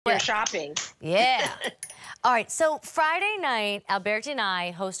shopping. Yeah. All right, so Friday night, Alberti and I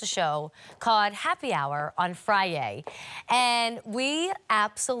host a show called Happy Hour on Friday. And we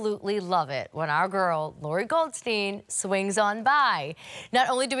absolutely love it when our girl, Lori Goldstein, swings on by. Not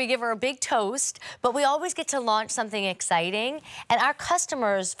only do we give her a big toast, but we always get to launch something exciting. And our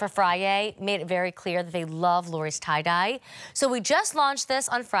customers for Friday made it very clear that they love Lori's tie-dye. So we just launched this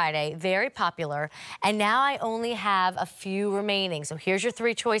on Friday, very popular. And now I only have a few remaining. So here's your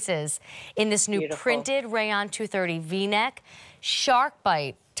 3 choices in this new printed Rayon 230 V-neck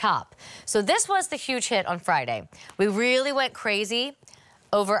Sharkbite top. So this was the huge hit on Friday. We really went crazy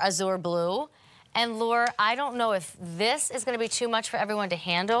over azure blue. And Laura, I don't know if this is going to be too much for everyone to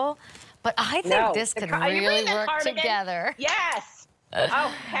handle, but I think this could really work together. Yes.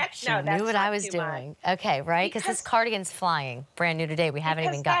 Oh, heck no. She knew what I was doing. Okay, right? Because this cardigan's flying. Brand new today. We haven't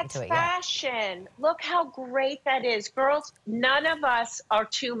even gotten to it yet. Fashion. Look how great that is. Girls, none of us are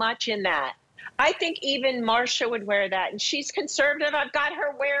too much in that. I think even Marsha would wear that, and she's conservative. I've got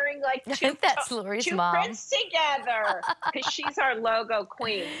her wearing like two prints together because she's our logo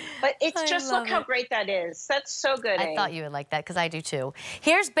queen. But it's just, look how great that is. That's so good. I thought you would like that because I do too.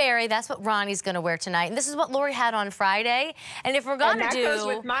 Here's Barry. That's what Ronnie's going to wear tonight, and this is what Lori had on Friday. And if we're going to do, that goes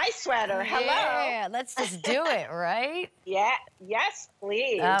with my sweater. Hello. Yeah, let's just do it, right? Yeah. Yes,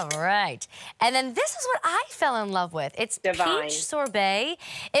 please. All right. And then this is what I fell in love with. It's peach sorbet.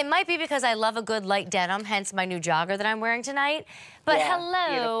 It might be because I love a good light denim, hence my new jogger that I'm wearing tonight. But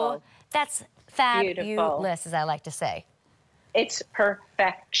hello, that's fabulous, as I like to say. It's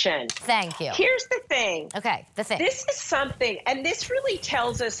perfection. Thank you. Here's the thing. Okay, the thing. This is something, and this really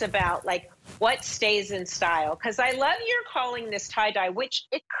tells us about like what stays in style. Because I love you're calling this tie-dye, which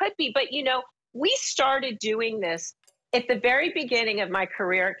it could be, but you know, we started doing this at the very beginning of my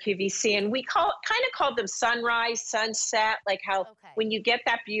career at QVC, and we kind of called them sunrise, sunset, like how when you get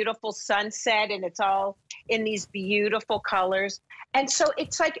that beautiful sunset and it's all in these beautiful colors. And so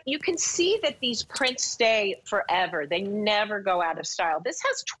it's like you can see that these prints stay forever. They never go out of style. This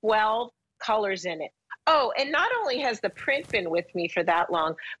has 12 colors in it. Oh, and not only has the print been with me for that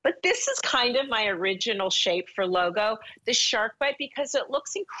long, but this is kind of my original shape for logo, the Sharkbite, because it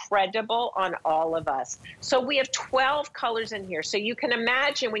looks incredible on all of us. So we have 12 colors in here. So you can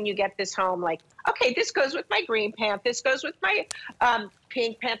imagine when you get this home, like, okay, this goes with my green pant, this goes with my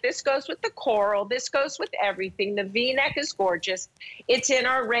pink pant, this goes with the coral, this goes with everything. The V-neck is gorgeous. It's in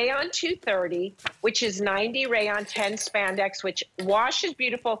our Rayon 230, which is 90 Rayon, 10 spandex, which washes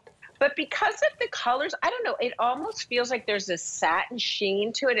beautiful. But because of the colors, I don't know, it almost feels like there's a satin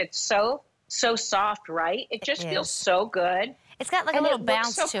sheen to it. It's so soft, right? It just feels so good. It's got like a little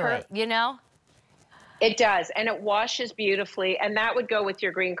bounce to it, you know? It does, and it washes beautifully, and that would go with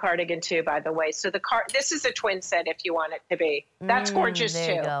your green cardigan too, by the way. So this is a twin set if you want it to be. That's gorgeous there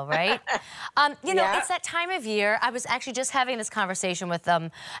too. You go, right? You know, it's that time of year. I was actually just having this conversation with a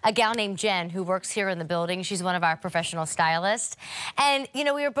gal named Jen who works here in the building. She's one of our professional stylists. And, you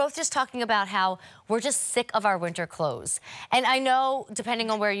know, we were both just talking about how we're just sick of our winter clothes. And I know, depending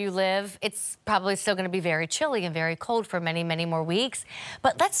on where you live, it's probably still going to be very chilly and very cold for many, many more weeks.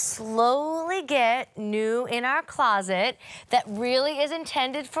 But let's slowly get new in our closet that really is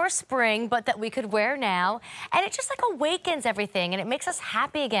intended for spring, but that we could wear now. And it just like awakens everything, and it makes us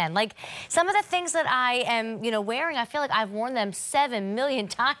happy again. Like some of the things that I am, you know, wearing, I feel like I've worn them 7 million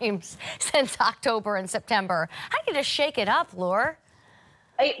times since October and September. I need to shake it up, Laura.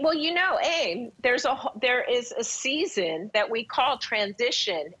 Well, you know, there is a season that we call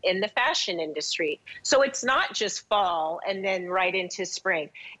transition in the fashion industry. So it's not just fall and then right into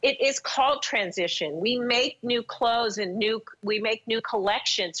spring. It is called transition. We make new clothes and we make new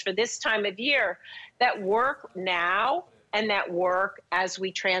collections for this time of year that work now and that work as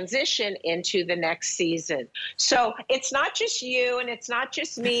we transition into the next season. So it's not just you, and it's not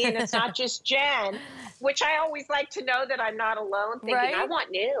just me, and it's not just Jen, which I always like to know that I'm not alone thinking, I want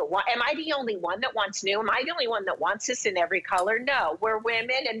new. Am I the only one that wants new? Am I the only one that wants this in every color? No, we're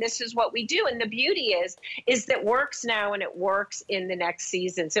women, and this is what we do. And the beauty is that works now and it works in the next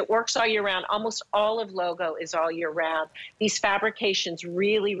seasons. It works all year round. Almost all of logo is all year round. These fabrications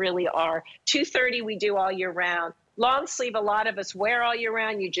really, really are. 230 we do all year round. Long sleeve, a lot of us wear all year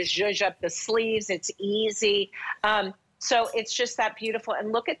round. You just zhuzh up the sleeves. It's easy. So it's just that beautiful.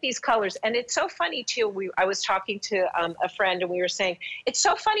 And look at these colors. And it's so funny, too. I was talking to a friend, and we were saying, it's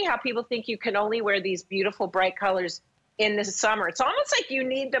so funny how people think you can only wear these beautiful, bright colors in the summer. It's almost like you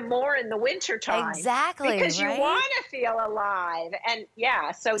need them more in the winter time. Exactly, because you want to feel alive. And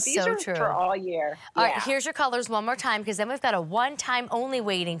yeah, so these are true for all year. All right, here's your colors one more time, because then we've got a one-time only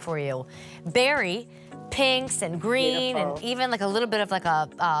waiting for you. Berry, pinks and green, Beautiful. and even like a little bit of like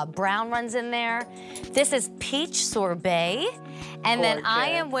a brown runs in there. This is peach sorbet. And then I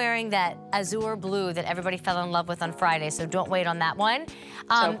am wearing that azure blue that everybody fell in love with on Friday, so don't wait on that one.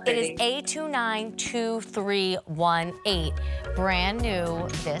 It is A292318, brand new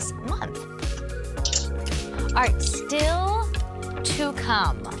this month. All right, still to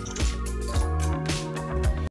come.